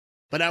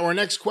But our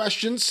next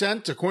question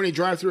sent to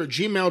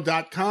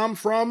CornyDriveThru@gmail.com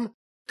from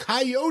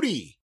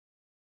Coyote.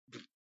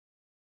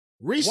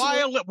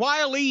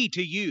 Wiley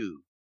to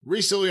you.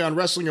 Recently on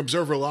Wrestling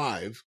Observer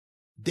Live,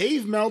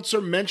 Dave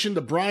Meltzer mentioned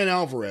to Brian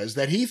Alvarez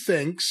that he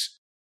thinks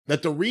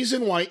that the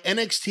reason why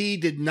NXT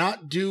did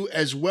not do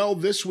as well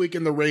this week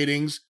in the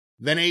ratings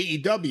than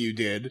AEW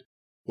did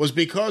was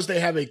because they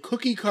have a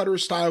cookie-cutter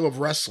style of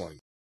wrestling.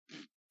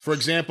 For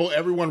example,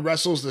 everyone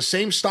wrestles the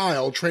same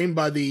style trained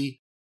by the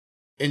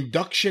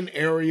induction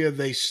area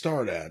they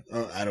start at.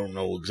 I don't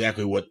know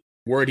exactly what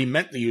word he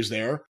meant to use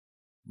there.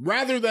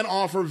 Rather than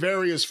offer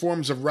various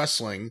forms of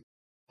wrestling,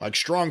 like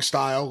strong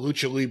style,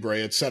 lucha libre,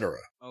 etc.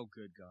 Oh,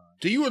 good God.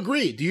 Do you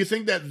agree? Do you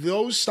think that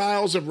those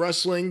styles of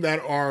wrestling that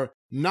are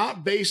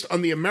not based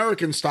on the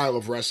American style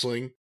of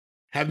wrestling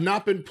have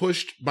not been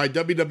pushed by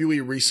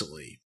WWE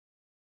recently?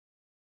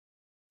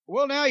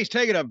 Well, now he's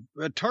taking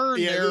a turn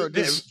there.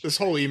 This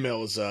whole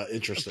email is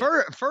interesting.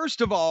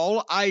 First of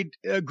all, I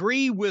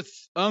agree with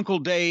Uncle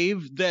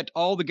Dave that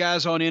all the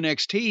guys on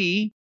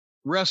NXT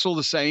wrestle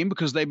the same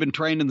because they've been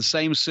trained in the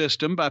same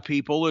system by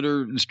people that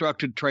are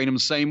instructed to train them the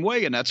same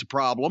way, and that's a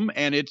problem,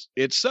 and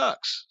it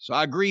sucks. So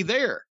I agree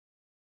there.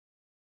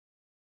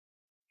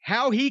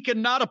 How he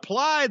cannot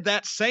apply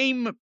that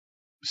same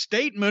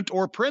statement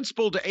or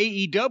principle to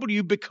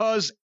AEW,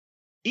 because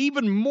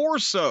even more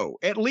so,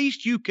 at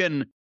least you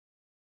can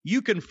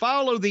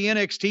follow the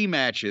NXT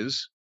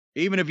matches,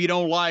 even if you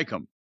don't like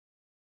them.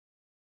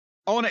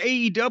 On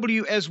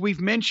AEW, as we've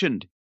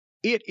mentioned,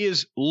 it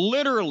is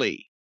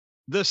literally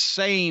the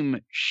same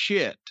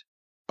shit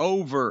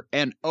over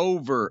and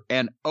over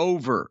and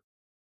over.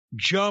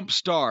 Jump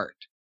start,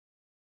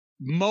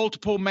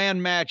 multiple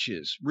man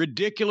matches,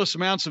 ridiculous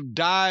amounts of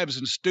dives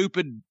and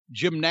stupid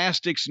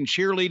gymnastics and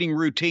cheerleading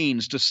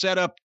routines to set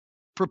up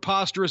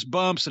preposterous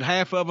bumps that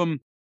half of them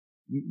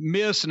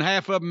miss and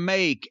half of them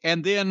make,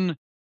 and then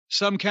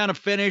some kind of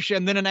finish,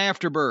 and then an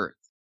afterbirth.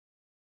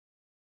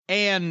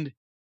 And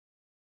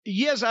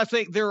yes, I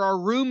think there are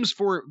room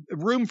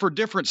for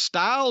different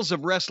styles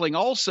of wrestling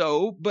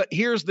also, but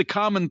here's the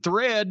common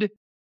thread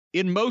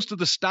in most of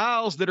the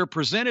styles that are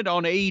presented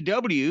on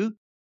AEW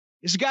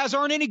is the guys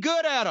aren't any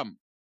good at them.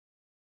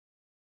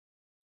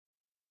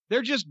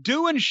 They're just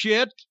doing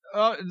shit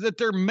that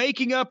they're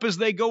making up as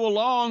they go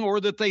along,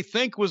 or that they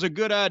think was a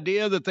good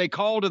idea that they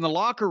called in the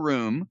locker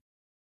room.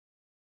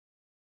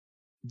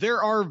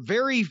 There are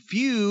very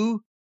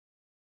few.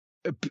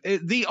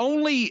 The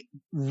only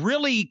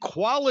really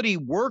quality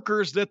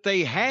workers that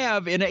they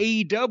have in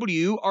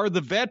AEW are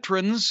the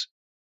veterans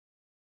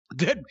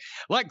that,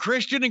 like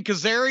Christian and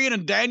Kazarian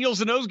and Daniels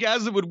and those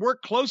guys, that would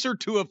work closer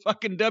to a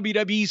fucking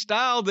WWE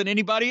style than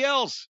anybody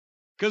else,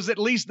 because at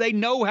least they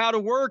know how to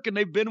work and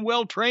they've been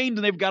well trained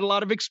and they've got a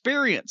lot of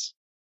experience.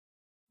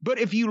 But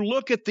if you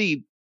look at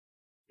the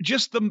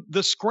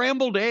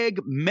scrambled egg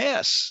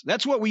mess,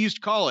 that's what we used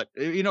to call it.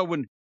 You know,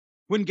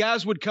 when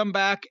guys would come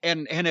back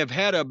and have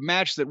had a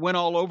match that went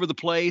all over the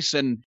place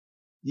and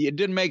it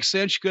didn't make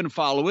sense, you couldn't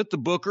follow it, the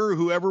booker,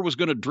 whoever was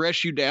going to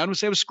dress you down, would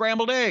say it was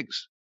scrambled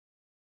eggs.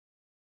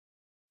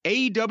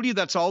 AEW,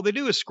 that's all they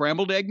do is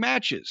scrambled egg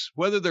matches,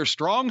 whether they're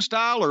strong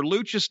style or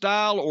lucha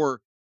style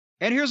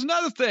and here's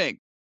another thing.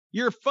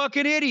 You're a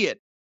fucking idiot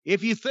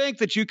if you think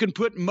that you can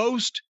put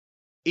most,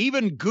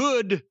 even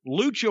good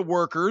lucha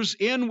workers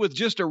in with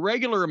just a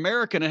regular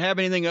American and have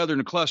anything other than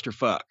a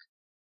clusterfuck,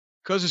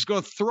 because it's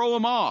going to throw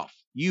them off.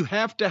 You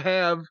have to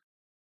have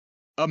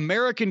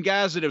American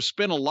guys that have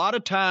spent a lot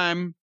of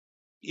time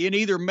in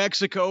either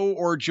Mexico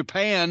or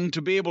Japan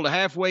to be able to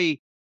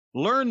halfway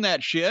learn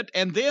that shit,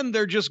 and then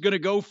they're just going to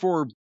go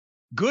for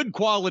good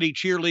quality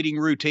cheerleading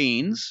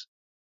routines.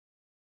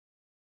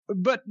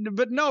 But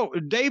no,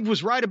 Dave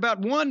was right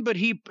about one, but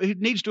he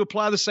needs to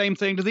apply the same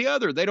thing to the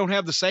other. They don't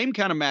have the same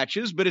kind of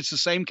matches, but it's the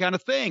same kind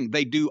of thing.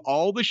 They do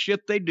all the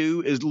shit they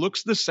do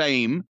looks the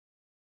same,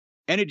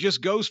 and it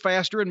just goes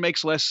faster and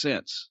makes less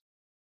sense.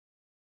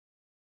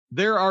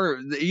 There are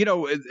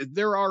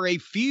a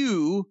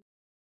few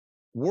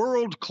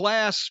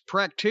world-class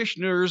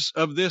practitioners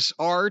of this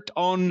art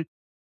on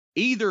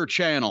either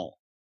channel,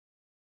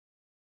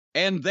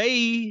 and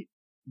they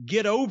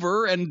get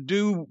over and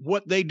do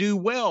what they do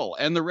well,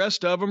 and the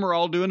rest of them are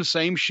all doing the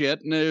same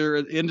shit, and they're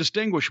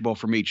indistinguishable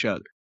from each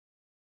other.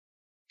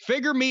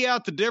 Figure me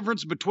out the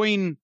difference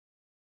between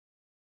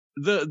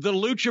the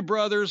Lucha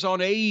Brothers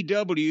on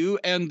AEW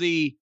and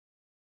the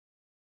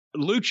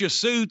Lucha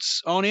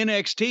Suits on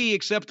NXT,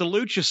 except the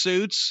Lucha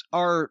Suits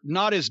are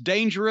not as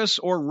dangerous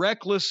or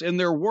reckless in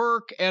their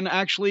work, and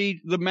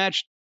actually the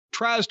match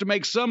tries to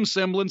make some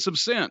semblance of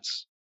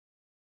sense.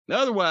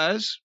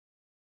 Otherwise,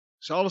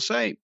 it's all the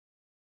same.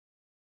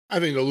 I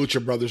think the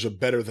Lucha Brothers are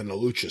better than the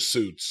Lucha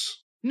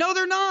Suits. No,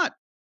 they're not.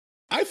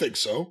 I think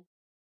so.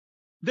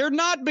 They're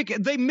not,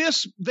 because they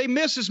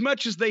miss as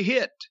much as they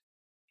hit.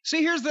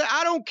 See,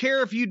 I don't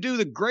care if you do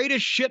the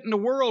greatest shit in the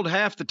world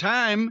half the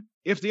time.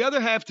 If the other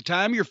half the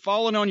time you're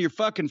falling on your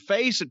fucking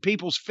face at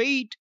people's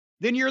feet,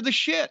 then you're the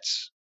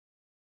shits.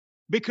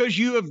 Because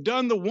you have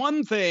done the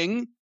one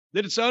thing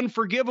that it's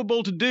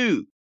unforgivable to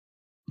do.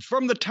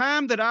 from the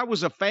time that I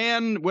was a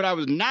fan, when I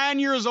was 9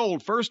 years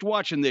old, first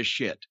watching this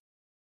shit,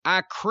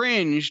 I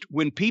cringed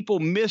when people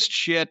missed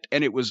shit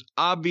and it was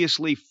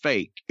obviously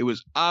fake. It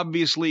was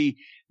obviously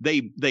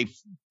they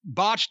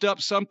botched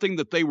up something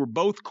that they were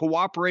both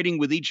cooperating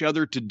with each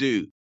other to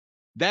do.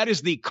 That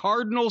is the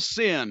cardinal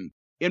sin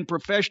in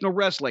professional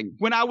wrestling.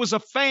 When I was a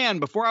fan,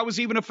 before I was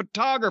even a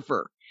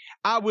photographer,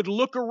 I would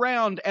look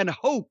around and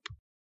hope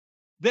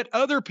that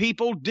other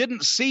people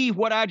didn't see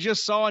what I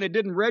just saw and it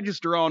didn't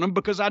register on them,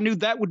 because I knew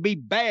that would be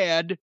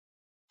bad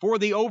for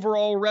the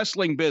overall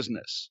wrestling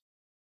business.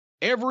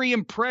 Every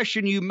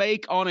impression you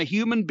make on a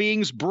human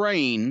being's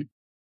brain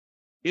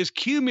is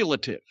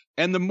cumulative.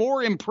 And the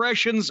more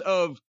impressions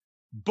of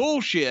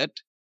bullshit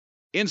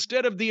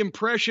instead of the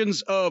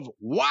impressions of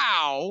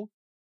wow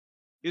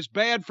is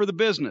bad for the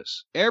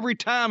business. Every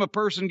time a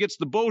person gets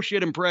the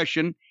bullshit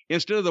impression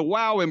instead of the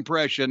wow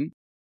impression,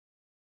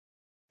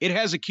 it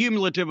has a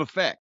cumulative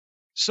effect.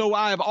 So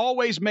I have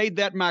always made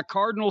that my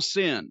cardinal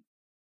sin.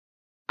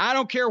 I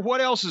don't care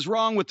what else is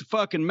wrong with the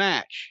fucking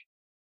match.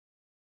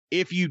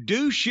 If you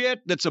do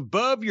shit that's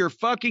above your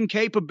fucking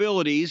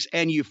capabilities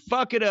and you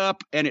fuck it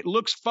up and it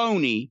looks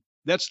phony,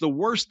 that's the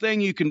worst thing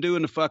you can do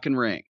in the fucking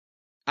ring.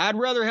 I'd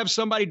rather have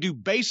somebody do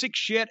basic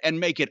shit and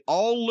make it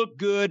all look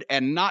good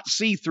and not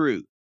see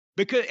through.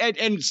 Because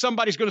and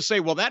somebody's going to say,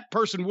 well, that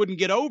person wouldn't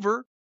get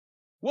over.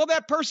 Well,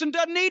 that person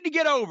doesn't need to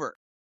get over.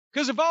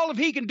 Because if all of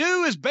he can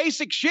do is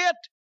basic shit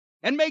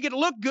and make it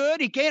look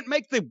good, he can't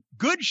make the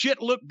good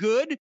shit look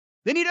good,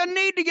 then he doesn't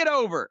need to get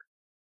over.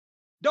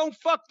 Don't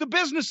fuck the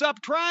business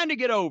up trying to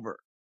get over.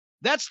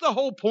 That's the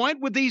whole point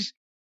with these,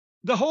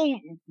 the whole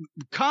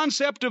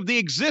concept of the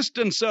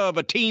existence of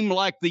a team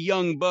like the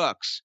Young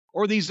Bucks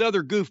or these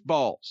other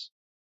goofballs.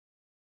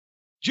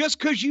 Just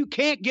because you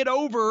can't get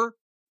over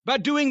by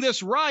doing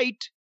this right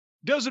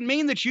doesn't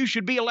mean that you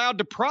should be allowed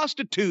to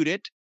prostitute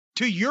it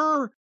to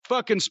your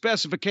fucking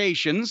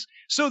specifications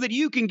so that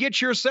you can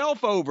get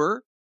yourself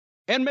over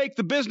and make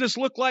the business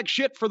look like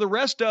shit for the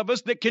rest of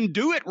us that can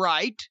do it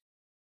right.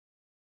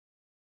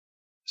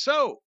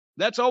 So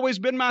that's always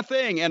been my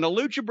thing. And the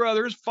Lucha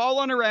Brothers fall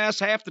on their ass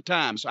half the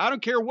time. So I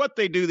don't care what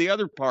they do the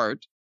other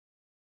part.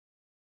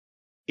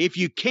 If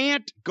you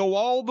can't go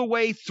all the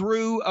way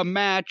through a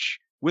match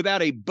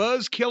without a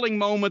buzz-killing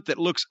moment that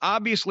looks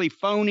obviously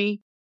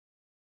phony,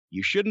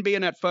 you shouldn't be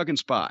in that fucking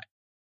spot.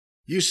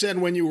 You said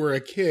when you were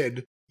a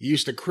kid, you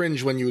used to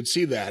cringe when you would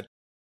see that.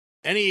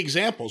 Any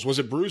examples? Was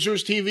it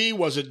Bruisers TV?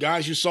 Was it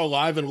guys you saw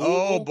live in Louisville?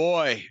 Oh,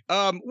 boy.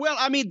 Well,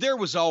 I mean, there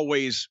was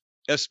always,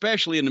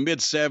 especially in the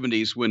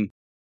mid-'70s, when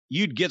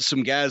you'd get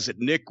some guys that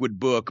Nick would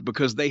book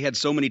because they had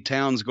so many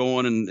towns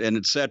going and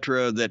et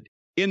cetera, that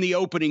in the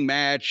opening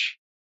match,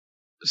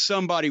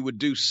 somebody would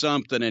do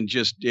something and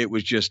it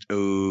was just,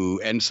 ooh.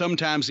 And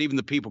sometimes even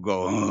the people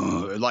go,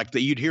 oh, like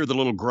you'd hear the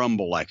little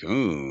grumble like,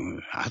 ooh,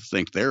 I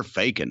think they're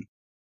faking.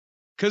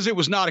 Because it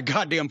was not a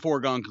goddamn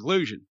foregone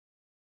conclusion.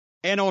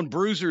 And on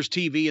Bruisers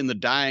TV in the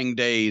dying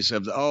days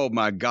of, oh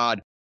my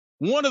God,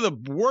 one of the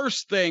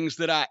worst things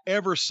that I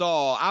ever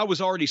saw, I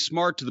was already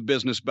smart to the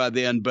business by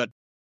then, but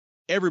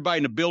everybody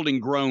in the building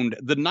groaned.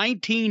 The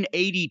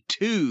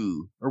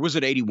 1982, or was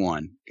it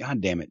 81? God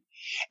damn it.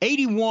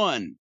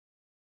 81.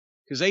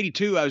 Because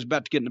 82, I was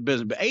about to get into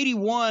business. But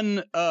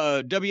 81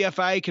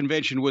 WFIA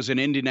convention was in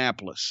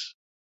Indianapolis.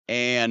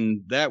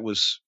 And that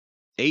was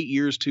 8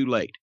 years too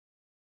late.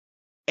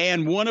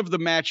 And one of the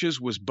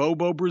matches was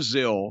Bobo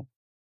Brazil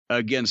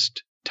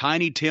against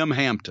Tiny Tim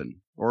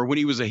Hampton, or when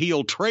he was a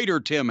heel, Traitor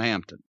Tim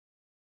Hampton,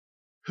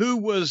 who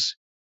was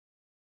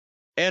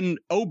an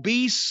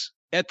obese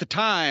at the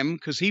time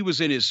because he was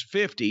in his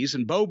 50s.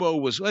 And Bobo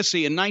was, let's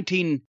see, in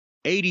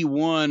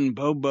 1981,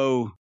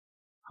 Bobo,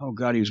 oh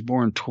God, he was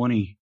born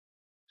 20.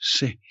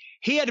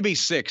 He had to be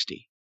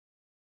 60.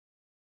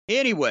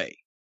 Anyway,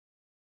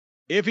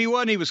 if he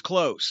wasn't, he was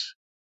close.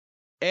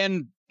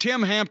 And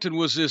Tim Hampton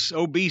was this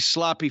obese,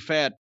 sloppy,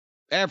 fat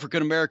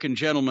African-American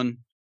gentleman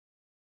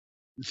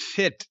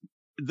that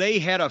they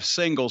had a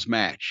singles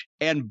match.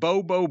 And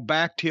Bobo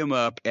backed him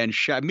up and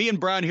shot. Me and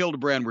Brian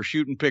Hildebrand were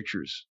shooting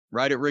pictures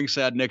right at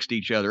ringside next to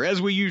each other,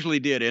 as we usually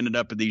did, ended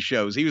up at these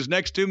shows. He was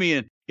next to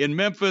me in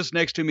Memphis,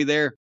 next to me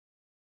there.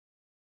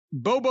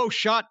 Bobo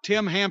shot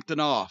Tim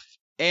Hampton off.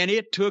 And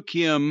it took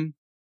him,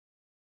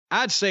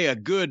 I'd say, a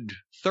good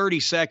 30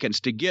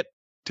 seconds to get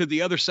to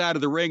the other side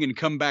of the ring and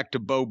come back to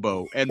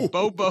Bobo. And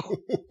Bobo,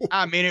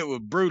 I mean, it was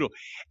brutal.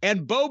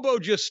 And Bobo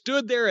just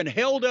stood there and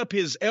held up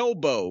his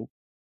elbow.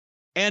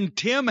 And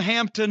Tim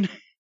Hampton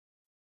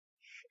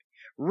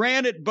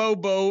ran at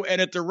Bobo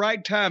and at the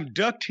right time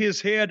ducked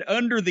his head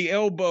under the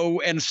elbow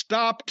and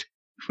stopped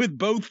with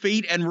both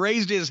feet and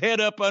raised his head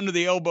up under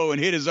the elbow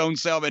and hit his own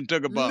self and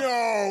took a bump.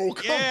 No,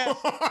 come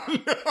on.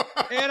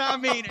 And I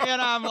mean,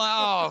 and I'm like,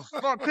 oh,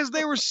 fuck, because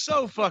they were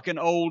so fucking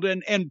old.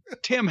 And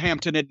Tim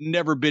Hampton had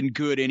never been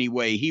good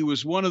anyway. He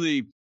was one of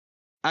the,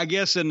 I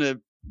guess,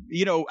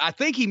 I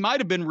think he might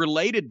have been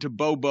related to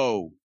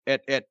Bobo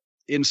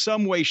in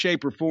some way,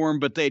 shape, or form,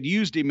 but they'd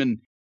used him in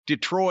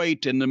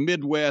Detroit and the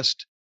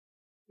Midwest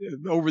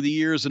over the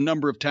years a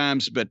number of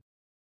times. But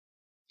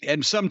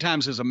and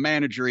sometimes as a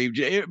manager.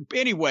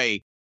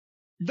 Anyway,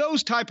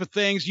 those type of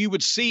things you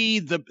would see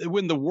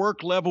when the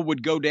work level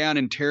would go down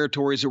in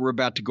territories that were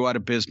about to go out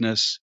of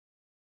business,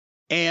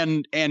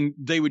 and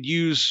they would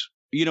use,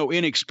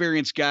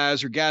 inexperienced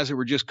guys or guys that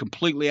were just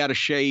completely out of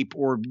shape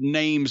or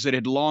names that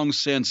had long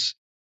since,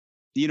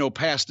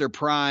 past their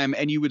prime.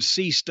 And you would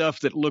see stuff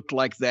that looked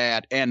like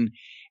that. And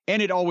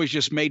it always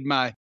just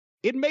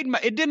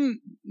it didn't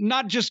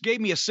not just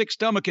gave me a sick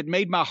stomach. It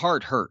made my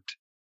heart hurt.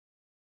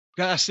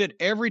 I said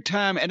every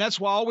time, and that's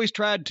why I always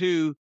tried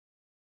to,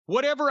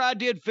 whatever I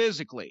did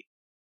physically,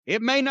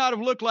 it may not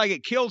have looked like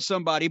it killed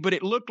somebody, but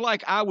it looked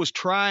like I was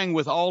trying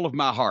with all of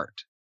my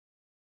heart.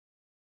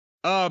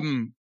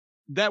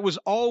 That was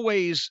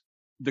always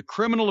the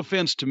criminal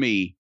offense to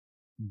me,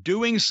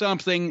 doing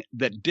something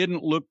that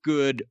didn't look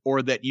good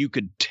or that you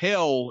could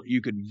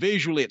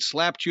visually, it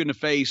slapped you in the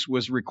face,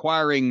 was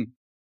requiring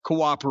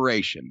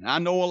cooperation. I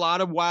know a lot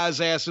of wise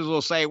asses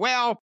will say,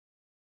 well,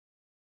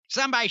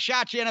 somebody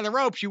shot you into the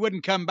ropes, you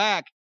wouldn't come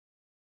back.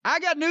 I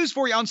got news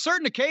for you. On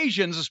certain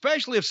occasions,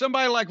 especially if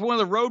somebody like one of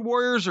the Road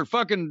Warriors or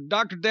fucking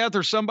Dr. Death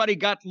or somebody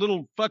got a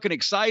little fucking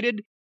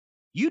excited,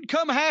 you'd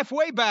come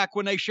halfway back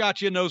when they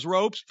shot you in those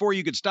ropes before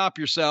you could stop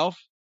yourself.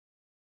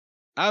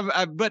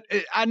 But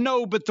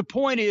the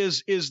point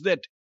is that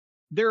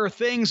there are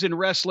things in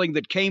wrestling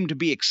that came to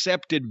be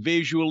accepted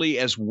visually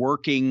as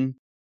working,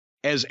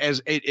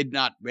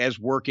 not as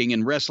working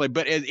in wrestling,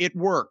 but it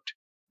worked.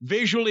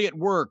 Visually, it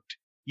worked.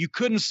 You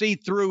couldn't see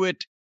through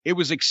it. It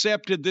was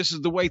accepted. This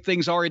is the way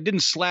things are. It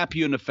didn't slap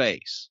you in the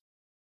face.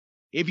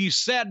 If you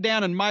sat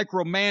down and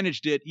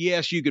micromanaged it,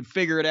 yes, you could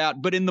figure it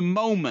out. But in the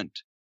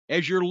moment,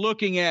 as you're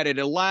looking at it,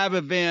 a live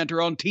event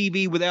or on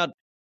TV without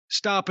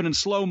stopping and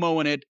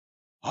slow-moing it,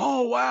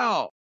 oh,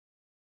 wow.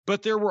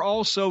 But there were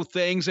also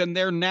things, and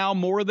there now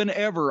more than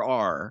ever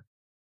are,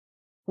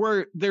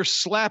 where they're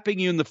slapping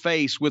you in the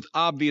face with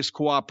obvious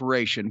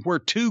cooperation, where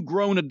two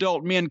grown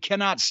adult men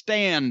cannot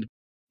stand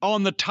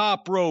on the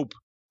top rope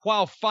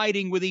while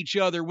fighting with each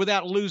other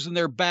without losing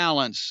their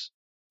balance.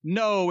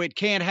 No, it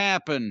can't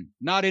happen.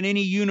 Not in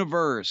any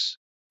universe.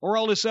 Or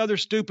all this other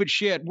stupid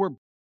shit where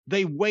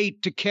they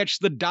wait to catch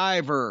the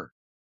diver.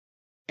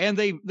 And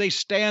they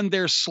stand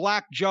there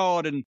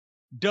slack-jawed and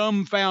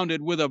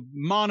dumbfounded with a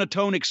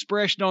monotone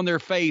expression on their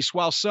face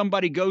while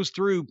somebody goes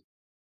through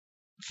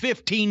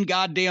 15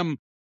 goddamn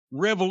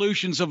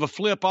revolutions of a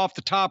flip off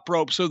the top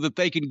rope so that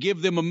they can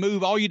give them a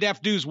move. All you'd have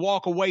to do is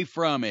walk away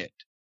from it.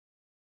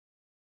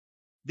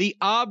 The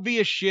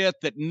obvious shit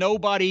that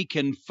nobody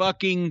can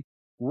fucking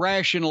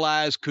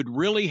rationalize could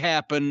really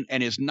happen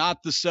and is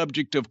not the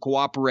subject of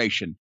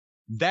cooperation.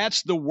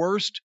 That's the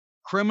worst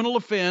criminal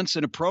offense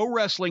in a pro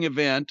wrestling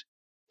event,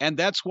 and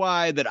that's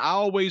why that I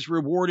always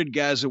rewarded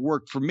guys that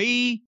worked for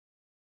me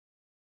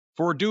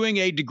for doing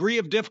a degree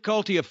of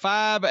difficulty of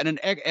 5 and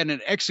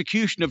an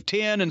execution of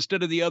 10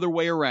 instead of the other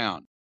way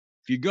around.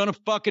 If you're going to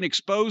fucking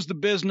expose the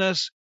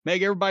business,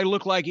 make everybody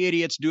look like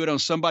idiots, do it on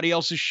somebody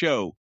else's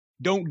show.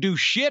 Don't do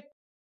shit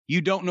you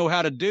don't know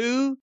how to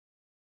do,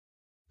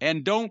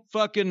 and don't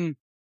fucking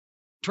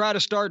try to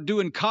start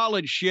doing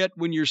college shit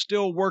when you're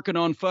still working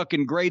on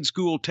fucking grade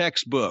school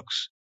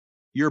textbooks.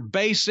 Your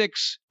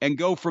basics, and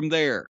go from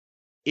there.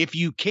 If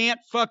you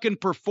can't fucking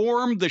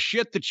perform the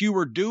shit that you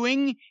were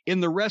doing in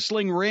the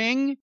wrestling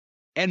ring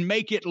and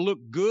make it look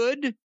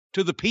good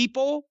to the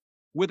people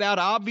without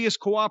obvious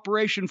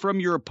cooperation from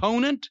your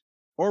opponent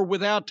or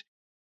without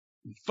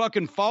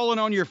fucking falling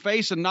on your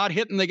face and not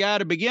hitting the guy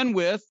to begin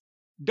with,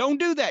 don't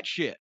do that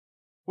shit,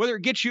 whether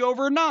it gets you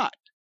over or not.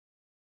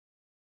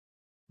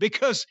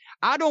 Because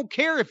I don't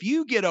care if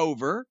you get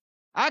over.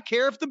 I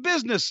care if the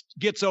business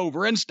gets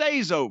over and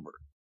stays over.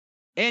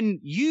 And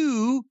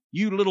you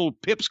little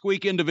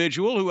pipsqueak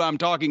individual who I'm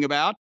talking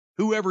about,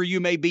 whoever you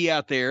may be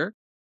out there,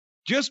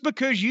 just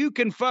because you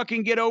can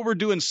fucking get over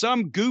doing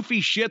some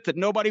goofy shit that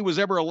nobody was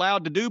ever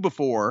allowed to do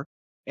before,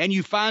 and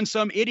you find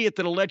some idiot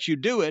that'll let you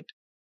do it,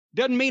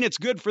 doesn't mean it's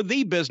good for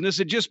the business.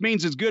 It just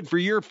means it's good for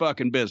your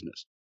fucking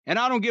business. And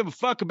I don't give a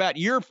fuck about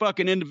your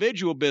fucking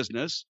individual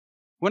business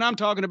when I'm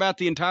talking about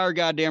the entire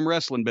goddamn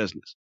wrestling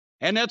business.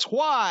 And that's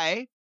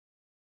why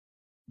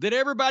that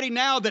everybody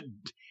now that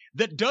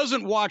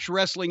doesn't watch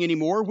wrestling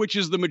anymore, which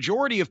is the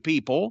majority of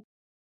people,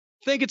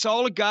 think it's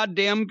all a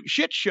goddamn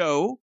shit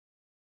show,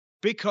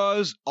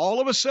 because all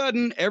of a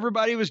sudden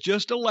everybody was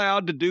just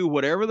allowed to do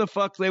whatever the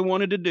fuck they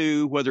wanted to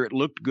do, whether it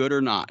looked good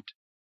or not.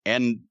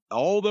 And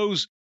all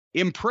those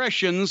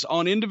impressions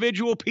on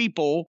individual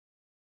people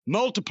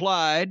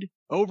multiplied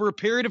over a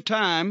period of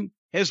time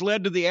has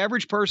led to the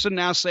average person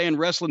now saying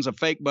wrestling's a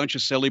fake bunch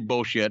of silly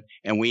bullshit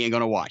and we ain't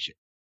going to watch it.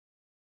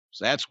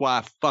 So that's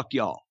why fuck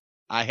y'all.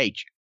 I hate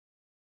you.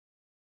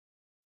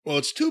 Well,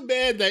 it's too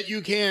bad that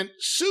you can't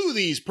sue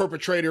these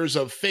perpetrators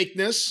of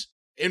fakeness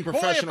in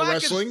professional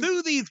wrestling. If I can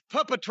sue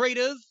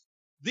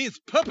these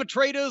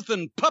perpetrators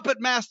and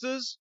puppet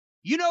masters,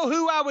 you know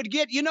who I would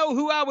get? You know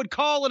who I would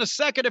call in a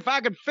second if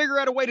I could figure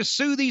out a way to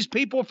sue these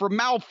people for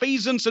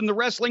malfeasance in the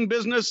wrestling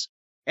business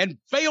and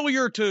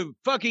failure to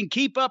fucking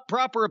keep up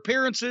proper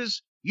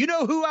appearances? You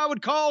know who I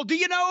would call? Do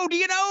you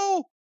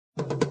know?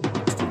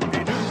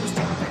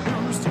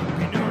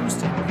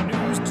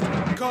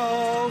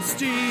 Call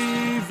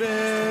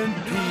Stephen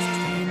P.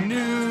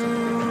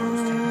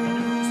 News.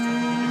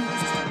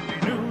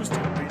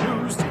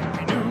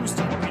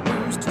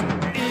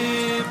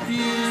 If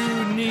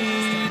you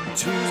need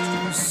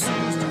to sue.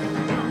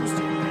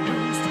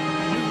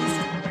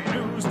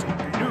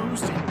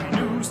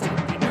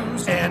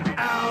 An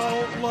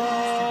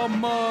outlaw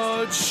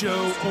mud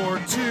show or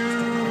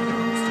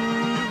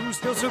two.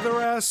 Still to the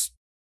rest.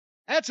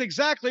 That's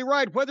exactly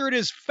right. Whether it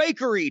is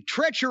fakery,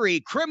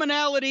 treachery,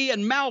 criminality,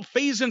 and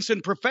malfeasance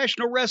in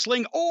professional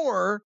wrestling,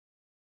 or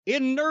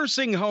in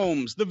nursing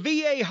homes, the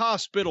VA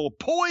hospital,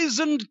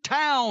 poisoned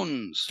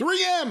towns.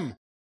 3M.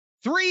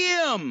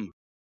 3M.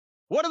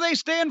 What do they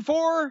stand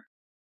for?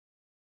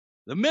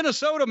 The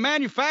Minnesota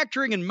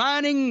Manufacturing and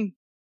Mining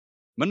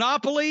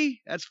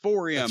Monopoly? That's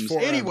 4 M's. That's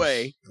 4 M's.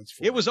 Anyway, That's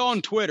 4 it was M's.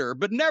 on Twitter.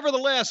 But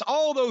nevertheless,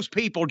 all those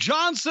people,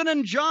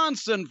 Johnson &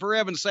 Johnson, for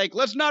heaven's sake,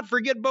 let's not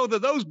forget both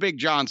of those big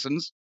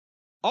Johnsons.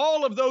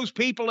 All of those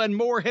people and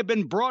more have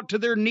been brought to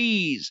their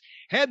knees,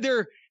 had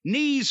their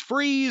knees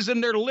freeze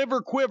and their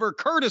liver quiver,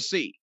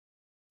 courtesy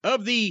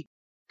of the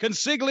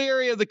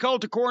consigliere of the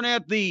cult of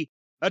Cornette, the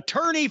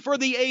attorney for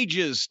the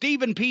ages,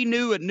 Stephen P.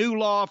 New at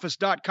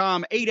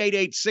newlawoffice.com,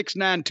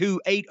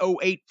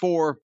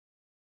 888-692-8084.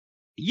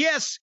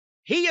 Yes,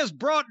 he has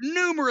brought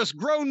numerous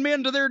grown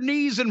men to their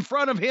knees in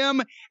front of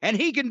him, and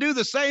he can do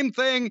the same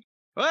thing.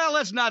 Well,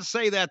 let's not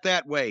say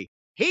that way.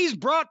 He's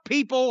brought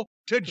people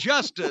to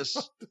justice,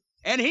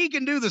 and he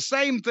can do the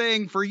same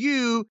thing for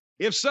you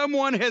if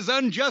someone has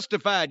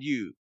unjustified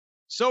you.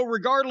 So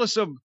regardless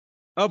of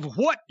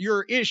what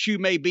your issue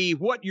may be,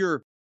 what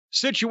your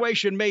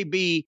situation may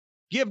be,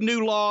 give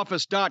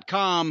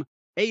newlawoffice.com,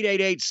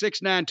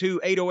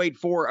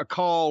 888-692-8084 a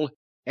call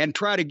and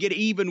try to get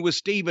even with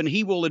Stephen.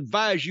 He will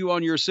advise you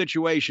on your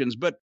situations.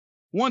 But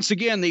once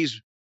again,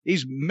 these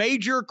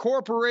major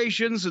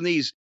corporations and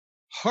these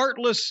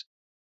heartless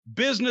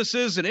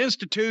businesses and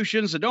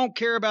institutions that don't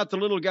care about the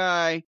little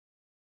guy.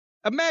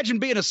 Imagine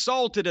being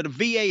assaulted at a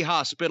VA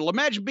hospital.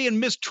 Imagine being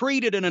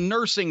mistreated in a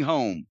nursing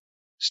home.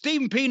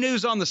 Stephen P.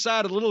 News on the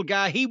side of the little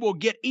guy. He will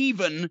get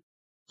even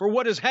for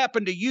what has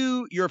happened to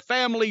you, your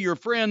family, your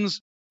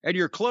friends, and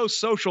your close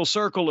social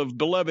circle of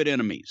beloved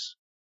enemies.